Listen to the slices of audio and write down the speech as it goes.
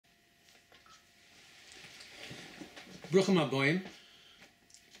Bruchim Aboyim.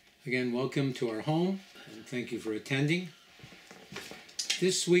 Again, welcome to our home, and thank you for attending.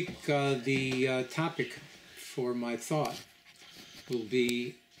 This week, the topic for my thought will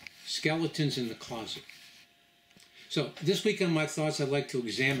be skeletons in the closet. So, this week on my thoughts, I'd like to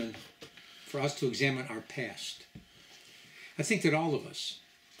examine our past. I think that all of us,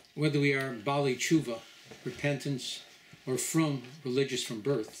 whether we are Bali Tshuva, repentance, or from religious from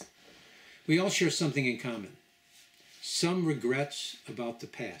birth, we all share something in common. Some regrets about the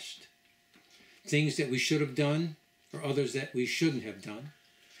past. Things that we should have done, or others that we shouldn't have done.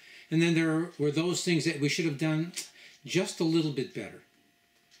 And then there were those things that we should have done just a little bit better.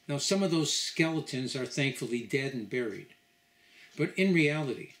 Now, some of those skeletons are thankfully dead and buried. But in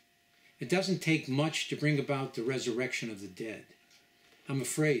reality, it doesn't take much to bring about the resurrection of the dead. I'm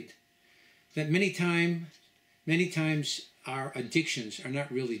afraid that many times our addictions are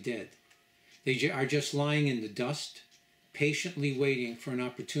not really dead. They are just lying in the dust, patiently waiting for an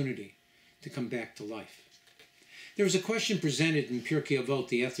opportunity to come back to life. There was a question presented in Pirkei Avot,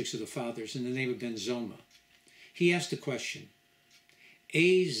 the Ethics of the Fathers, in the name of Ben Zoma. He asked the question,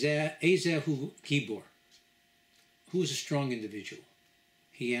 Ezehu Gibor, who is a strong individual?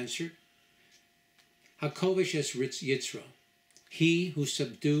 He answered, Hakovish es Yitzra, he who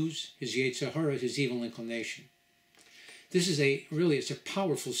subdues his Yetzer Hara, his evil inclination. This is it's a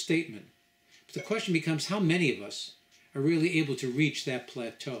powerful statement. But the question becomes, how many of us are really able to reach that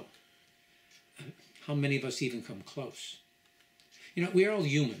plateau? How many of us even come close? You know, we are all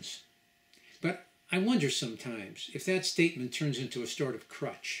humans. But I wonder sometimes if that statement turns into a sort of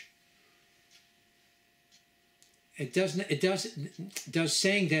crutch. Does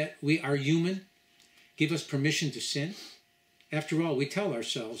saying that we are human give us permission to sin? After all, we tell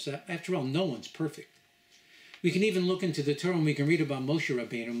ourselves that, after all, no one's perfect. We can even look into the Torah and we can read about Moshe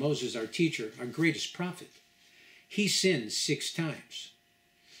Rabbeinu, Moses, our teacher, our greatest prophet. He sinned 6 times.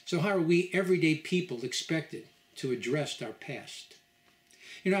 So how are we everyday people expected to address our past?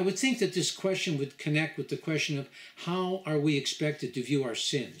 You know, I would think that this question would connect with the question of how are we expected to view our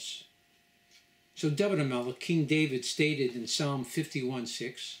sins? So David HaMelech, King David, stated in Psalm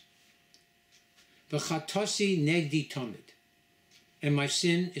 51:6, V'chatasi negdi tomid, and my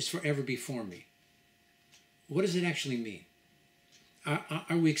sin is forever before me. What does it actually mean?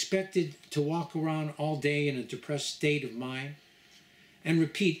 Are we expected to walk around all day in a depressed state of mind and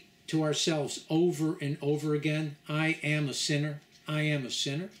repeat to ourselves over and over again, I am a sinner, I am a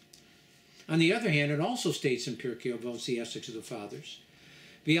sinner? On the other hand, it also states in Pirkei Avot, the Ethics of the Fathers,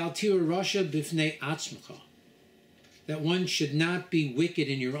 V'al tir rasha b'fnei atzmecha, that one should not be wicked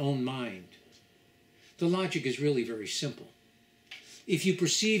in your own mind. The logic is really very simple. If you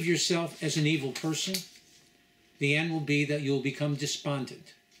perceive yourself as an evil person, the end will be that you will become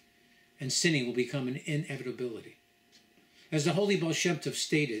despondent, and sinning will become an inevitability. As the Holy Baal Shem Tov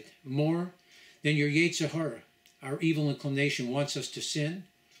stated, more than your Yetzer Hara, our evil inclination, wants us to sin,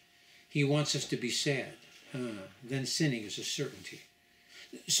 he wants us to be sad. Then sinning is a certainty.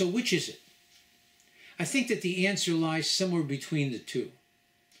 So which is it? I think that the answer lies somewhere between the two.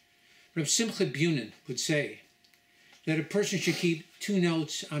 Reb Simcha Bunin would say that a person should keep 2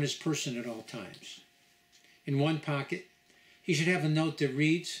 notes on his person at all times. In one pocket, he should have a note that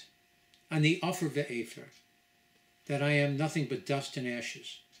reads, Ani Ofer ve'efer, that I am nothing but dust and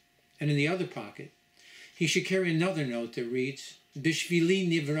ashes. And in the other pocket, he should carry another note that reads, Bishvili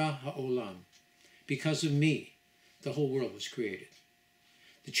nivra ha'olam, because of me, the whole world was created.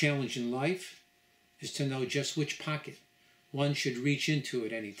 The challenge in life is to know just which pocket one should reach into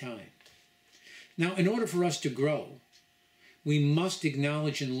at any time. Now, in order for us to grow, we must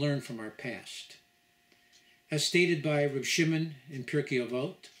acknowledge and learn from our past. As stated by Reb Shimon in Pirkei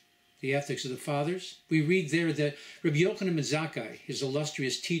Avot, the Ethics of the Fathers, we read there that Reb Yochanan ben Zakkai, his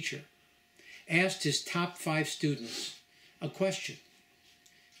illustrious teacher, asked his top 5 students a question.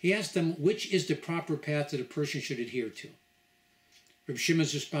 He asked them which is the proper path that a person should adhere to. Reb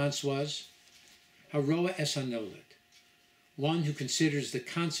Shimon's response was, Haroa es hanoled, one who considers the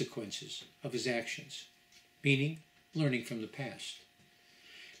consequences of his actions, meaning learning from the past.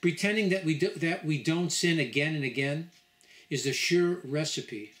 Pretending that we don't sin again and again is the sure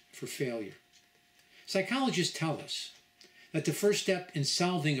recipe for failure. Psychologists tell us that the first step in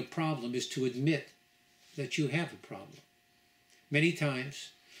solving a problem is to admit that you have a problem. Many times,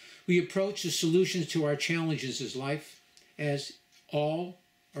 we approach the solutions to our challenges in life as all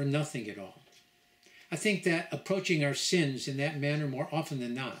or nothing at all. I think that approaching our sins in that manner more often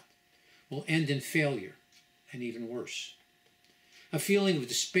than not will end in failure and even worse. A feeling of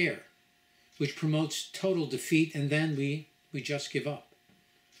despair, which promotes total defeat, and then we just give up.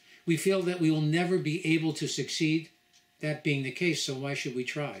 We feel that we will never be able to succeed, that being the case, so why should we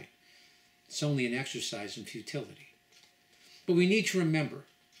try? It's only an exercise in futility. But we need to remember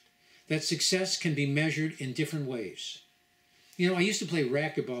that success can be measured in different ways. You know, I used to play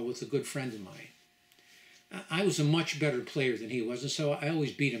racquetball with a good friend of mine. I was a much better player than he was, and so I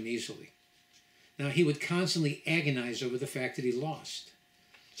always beat him easily. Now, he would constantly agonize over the fact that he lost.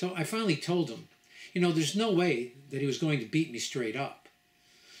 So I finally told him, you know, there's no way that he was going to beat me straight up.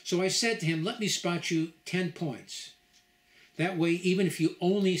 So I said to him, let me spot you 10 points. That way, even if you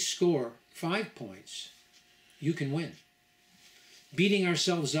only score 5 points, you can win. Beating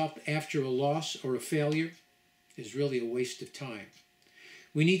ourselves up after a loss or a failure is really a waste of time.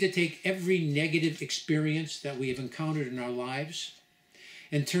 We need to take every negative experience that we have encountered in our lives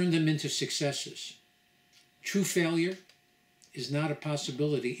and turn them into successes. True failure is not a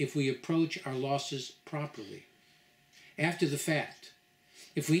possibility if we approach our losses properly. After the fact,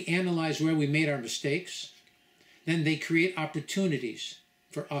 if we analyze where we made our mistakes, then they create opportunities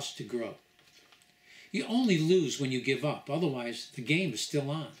for us to grow. You only lose when you give up, otherwise the game is still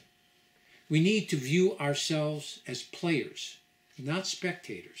on. We need to view ourselves as players, not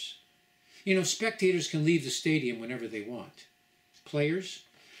spectators. You know, spectators can leave the stadium whenever they want. Players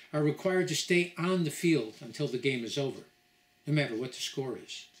are required to stay on the field until the game is over, no matter what the score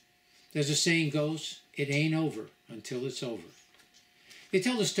is. As the saying goes, it ain't over until it's over. They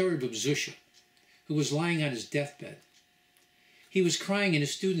tell the story of Zusha, who was lying on his deathbed. He was crying, and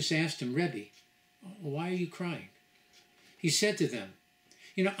his students asked him, Rebbe, why are you crying? He said to them,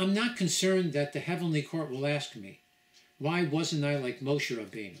 you know, I'm not concerned that the heavenly court will ask me, why wasn't I like Moshe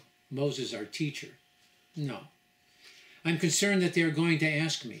Rabbeinu, Moses our teacher? No. I'm concerned that they are going to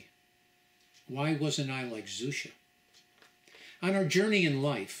ask me, why wasn't I like Zusha? On our journey in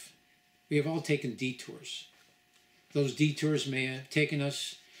life, we have all taken detours. Those detours may have taken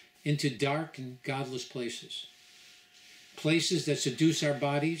us into dark and godless places, places that seduce our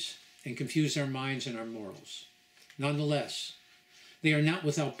bodies and confuse our minds and our morals. Nonetheless, they are not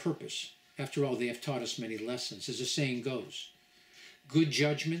without purpose. After all, they have taught us many lessons. As the saying goes, good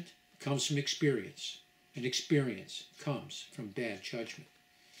judgment comes from experience, and experience comes from bad judgment.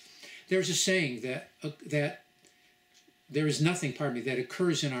 There's a saying that there is nothing, that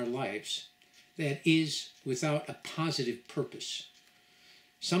occurs in our lives that is without a positive purpose.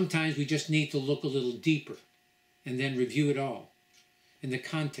 Sometimes we just need to look a little deeper and then review it all in the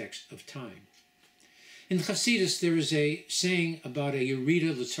context of time. In Chassidus, there is a saying about a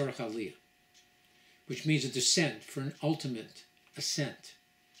yerida l'tzarech aliyah, which means a descent for an ultimate ascent.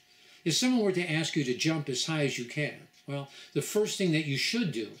 If someone were to ask you to jump as high as you can, well, the first thing that you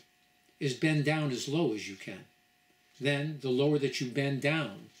should do is bend down as low as you can. Then, the lower that you bend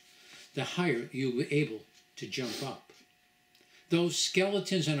down, the higher you'll be able to jump up. Those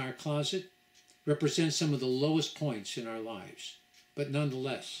skeletons in our closet represent some of the lowest points in our lives, but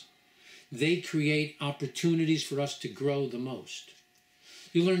nonetheless, they create opportunities for us to grow the most.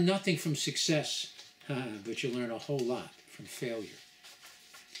 You learn nothing from success, but you learn a whole lot from failure.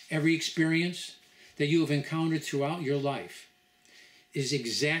 Every experience that you have encountered throughout your life is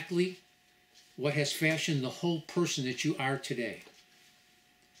exactly what has fashioned the whole person that you are today.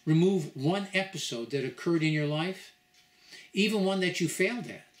 Remove one episode that occurred in your life, even one that you failed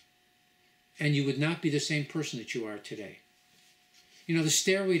at, and you would not be the same person that you are today. You know, the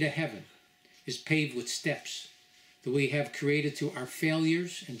stairway to heaven is paved with steps that we have created through our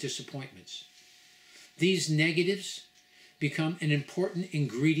failures and disappointments. These negatives become an important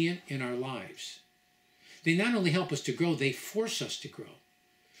ingredient in our lives. They not only help us to grow, they force us to grow.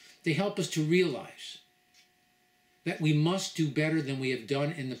 They help us to realize that we must do better than we have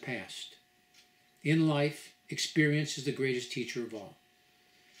done in the past. In life, experience is the greatest teacher of all.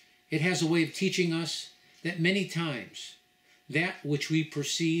 It has a way of teaching us that many times that which we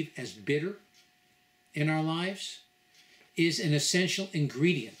perceive as bitter in our lives is an essential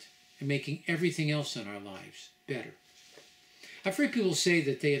ingredient in making everything else in our lives better. I've heard people say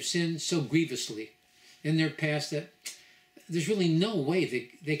that they have sinned so grievously in their past that there's really no way that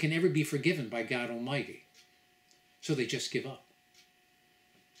they can ever be forgiven by God Almighty. So they just give up.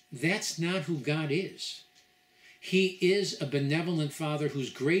 That's not who God is. He is a benevolent Father whose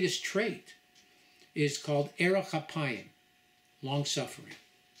greatest trait is called erech hapayim, long-suffering.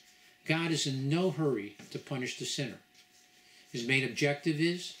 God is in no hurry to punish the sinner. His main objective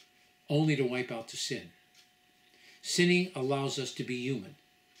is only to wipe out the sin. Sinning allows us to be human.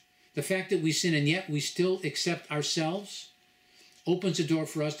 The fact that we sin and yet we still accept ourselves opens the door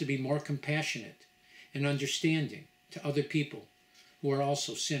for us to be more compassionate and understanding to other people who are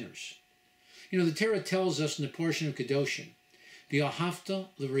also sinners. You know, the Torah tells us in the portion of Kedoshim, V'ahavta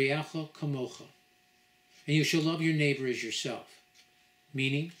l'reacha kamocha. and you shall love your neighbor as yourself.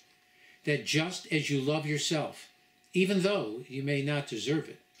 Meaning that just as you love yourself, even though you may not deserve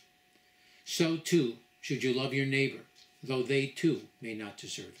it, so too should you love your neighbor, though they too may not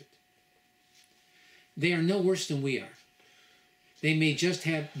deserve it. They are no worse than we are. They may just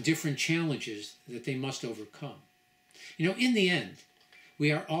have different challenges that they must overcome. You know, in the end,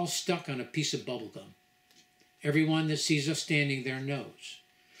 we are all stuck on a piece of bubble gum. Everyone that sees us standing there knows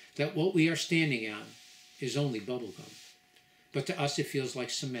that what we are standing on is only bubble gum. But to us, it feels like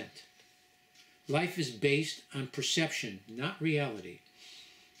cement. Life is based on perception, not reality.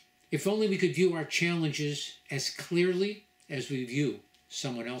 If only we could view our challenges as clearly as we view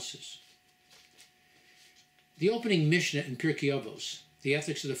someone else's. The opening Mishnah in Pirkei Avos, the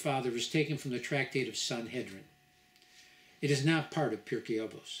Ethics of the Father, is taken from the tractate of Sanhedrin. It is not part of Pirkei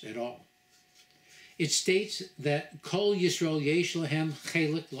Avos at all. It states that Kol Yisrael yesh lahem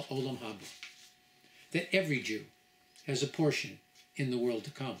chelik la'olam haba, that every Jew has a portion in the world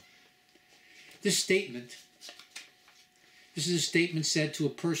to come. This is a statement said to a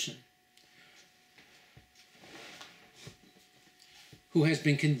person who has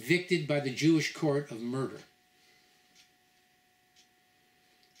been convicted by the Jewish court of murder.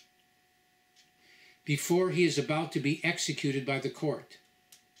 Before he is about to be executed by the court,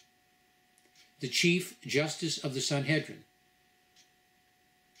 the Chief Justice of the Sanhedrin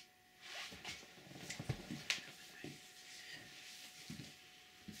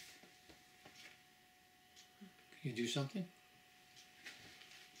Can you do something?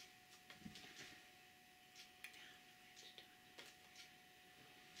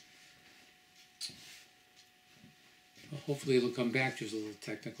 Well, hopefully it'll come back. There's a little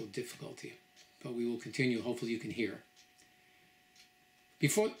technical difficulty, but we will continue. Hopefully you can hear.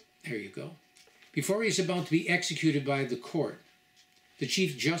 There you go. Before he is about to be executed by the court, the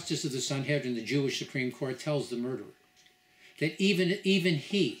Chief Justice of the Sanhedrin, the Jewish Supreme Court, tells the murderer that even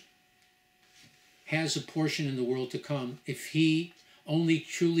he has a portion in the world to come if he only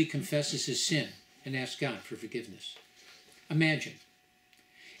truly confesses his sin and asks God for forgiveness. Imagine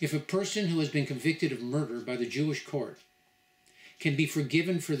if a person who has been convicted of murder by the Jewish court can be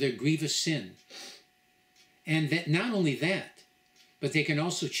forgiven for their grievous sin, and that not only that, but they can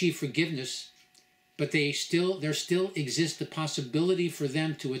also achieve forgiveness, but there still exists the possibility for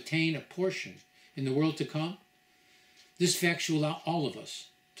them to attain a portion in the world to come. This fact should allow all of us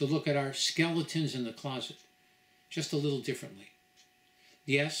to look at our skeletons in the closet just a little differently.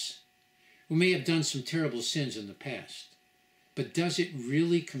 Yes, we may have done some terrible sins in the past, but does it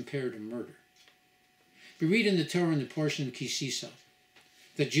really compare to murder? We read in the Torah in the portion of Kisisa,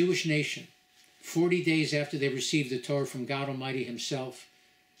 the Jewish nation, 40 days after they received the Torah from God Almighty himself,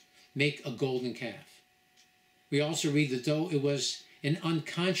 make a golden calf. We also read that though it was an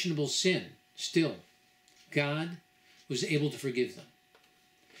unconscionable sin, still, God was able to forgive them.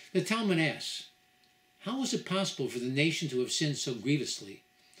 The Talmud asks, how was it possible for the nation to have sinned so grievously,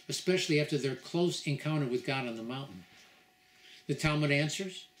 especially after their close encounter with God on the mountain? The Talmud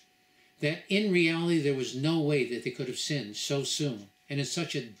answers that in reality there was no way that they could have sinned so soon and in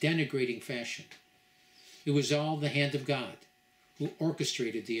such a denigrating fashion. It was all the hand of God who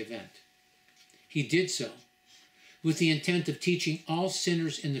orchestrated the event. He did so with the intent of teaching all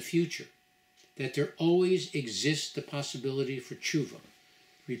sinners in the future that there always exists the possibility for tshuva,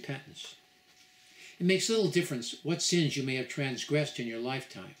 repentance. It makes little difference what sins you may have transgressed in your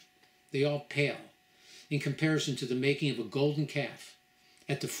lifetime. They all pale in comparison to the making of a golden calf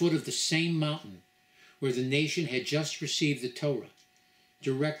at the foot of the same mountain where the nation had just received the Torah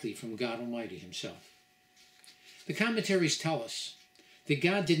directly from God Almighty himself. The commentaries tell us that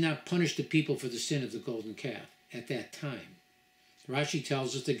God did not punish the people for the sin of the golden calf at that time. Rashi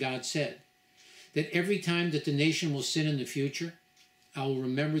tells us that God said that every time that the nation will sin in the future, I will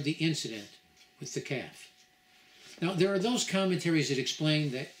remember the incident with the calf. Now, there are those commentaries that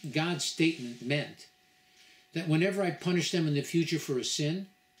explain that God's statement meant that whenever I punish them in the future for a sin,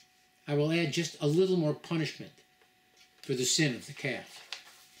 I will add just a little more punishment for the sin of the calf.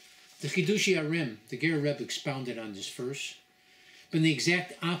 The Chidushei Arim, the Ger Rebbe, expounded on this verse, but in the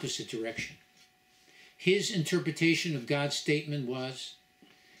exact opposite direction. His interpretation of God's statement was,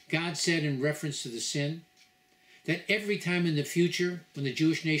 God said in reference to the sin, that every time in the future when the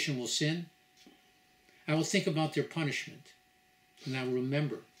Jewish nation will sin, I will think about their punishment, and I will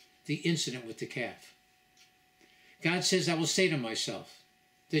remember the incident with the calf. God says, I will say to myself,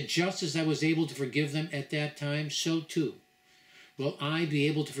 that just as I was able to forgive them at that time, so too will I be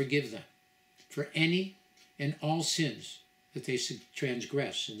able to forgive them for any and all sins that they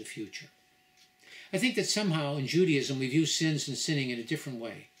transgress in the future. I think that somehow in Judaism we view sins and sinning in a different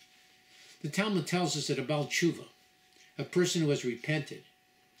way. The Talmud tells us that a Baal Tshuva, a person who has repented,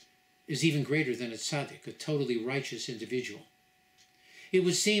 is even greater than a tzaddik, a totally righteous individual. It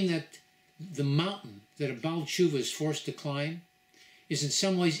would seem that the mountain that a Baal Tshuva is forced to climb is in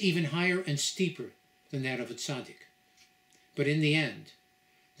some ways even higher and steeper than that of a tzaddik. But in the end,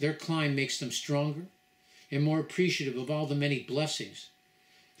 their climb makes them stronger and more appreciative of all the many blessings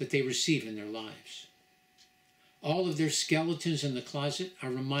that they receive in their lives. All of their skeletons in the closet are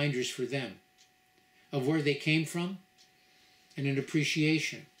reminders for them of where they came from and an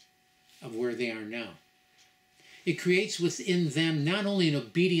appreciation of where they are now. It creates within them not only an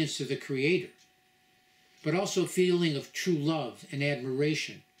obedience to the Creator, but also a feeling of true love and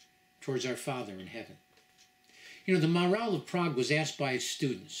admiration towards our Father in heaven. You know, the Maharal of Prague was asked by its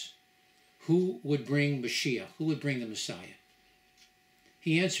students who would bring Mashiach, who would bring the Messiah.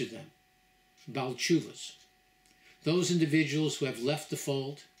 He answered them, Baal Tshuvas, those individuals who have left the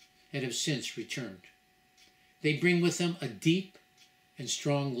fold and have since returned. They bring with them a deep and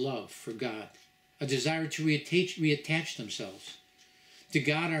strong love for God, a desire to reattach themselves to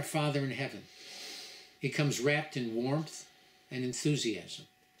God our Father in heaven. It comes wrapped in warmth and enthusiasm.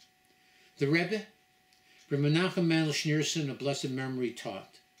 The Rebbe, Reb Menachem Mendel Schneerson of blessed memory,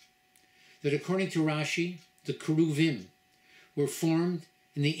 taught that according to Rashi, the Keruvim were formed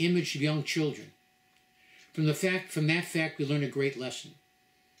in the image of young children. From that fact, we learn a great lesson.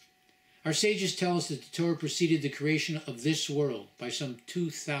 Our sages tell us that the Torah preceded the creation of this world by some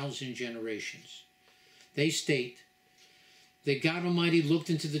 2,000 generations. They state that God Almighty looked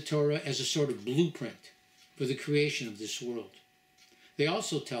into the Torah as a sort of blueprint for the creation of this world. They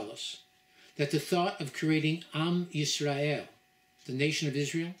also tell us that the thought of creating Am Yisrael, the nation of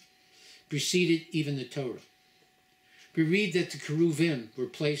Israel, preceded even the Torah. We read that the Keruvim were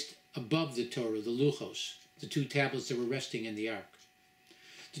placed above the Torah, the Luchos, the two tablets that were resting in the ark.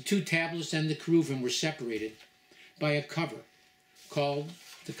 The two tablets and the Keruvim were separated by a cover called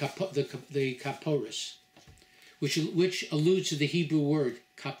the Kaporis, which alludes to the Hebrew word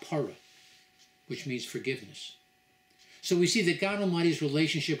kapara, which means forgiveness. So we see that God Almighty's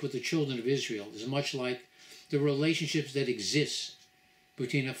relationship with the children of Israel is much like the relationships that exist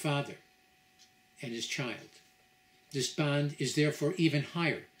between a father and his child. This bond is therefore even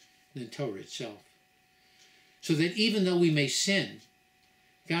higher than Torah itself. So that even though we may sin,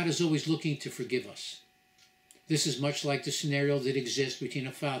 God is always looking to forgive us. This is much like the scenario that exists between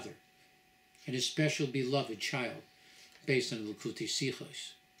a father and his special beloved child, based on Likutei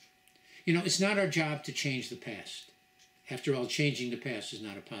Sichos. You know, it's not our job to change the past. After all, changing the past is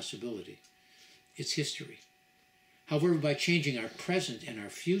not a possibility. It's history. However, by changing our present and our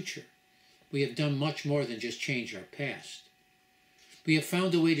future, we have done much more than just change our past. We have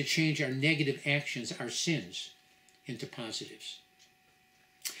found a way to change our negative actions, our sins, into positives.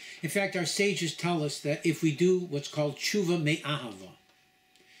 In fact, our sages tell us that if we do what's called tshuva me'ahava,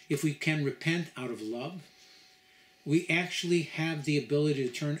 if we can repent out of love, we actually have the ability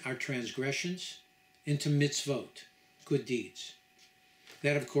to turn our transgressions into mitzvot, good deeds.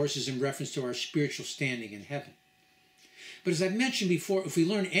 That, of course, is in reference to our spiritual standing in heaven. But as I've mentioned before, if we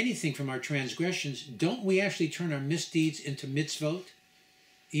learn anything from our transgressions, don't we actually turn our misdeeds into mitzvot,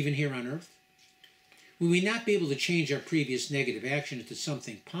 even here on earth? We may not be able to change our previous negative action into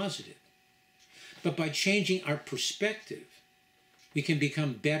something positive, but by changing our perspective, we can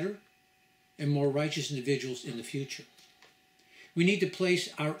become better and more righteous individuals in the future. We need to place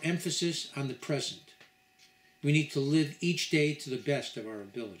our emphasis on the present. We need to live each day to the best of our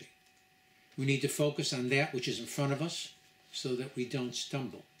ability. We need to focus on that which is in front of us so that we don't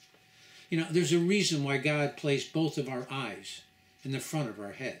stumble. You know, there's a reason why God placed both of our eyes in the front of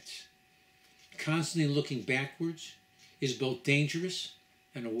our heads. Constantly looking backwards is both dangerous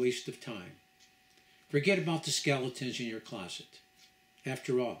and a waste of time. Forget about the skeletons in your closet.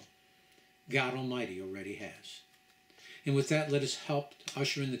 After all, God Almighty already has. And with that, let us help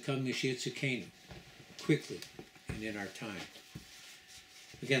usher in the coming of Mashiach Tzidkenu quickly and in our time.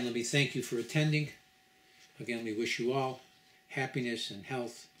 Again, let me thank you for attending. Again, we wish you all happiness and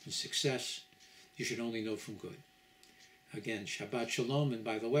health and success. You should only know from good. Again, Shabbat Shalom. And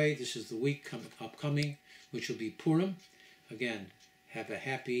by the way, this is the week upcoming, which will be Purim. Again, have a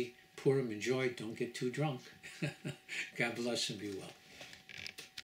happy Purim. Enjoy. Don't get too drunk. God bless and be well.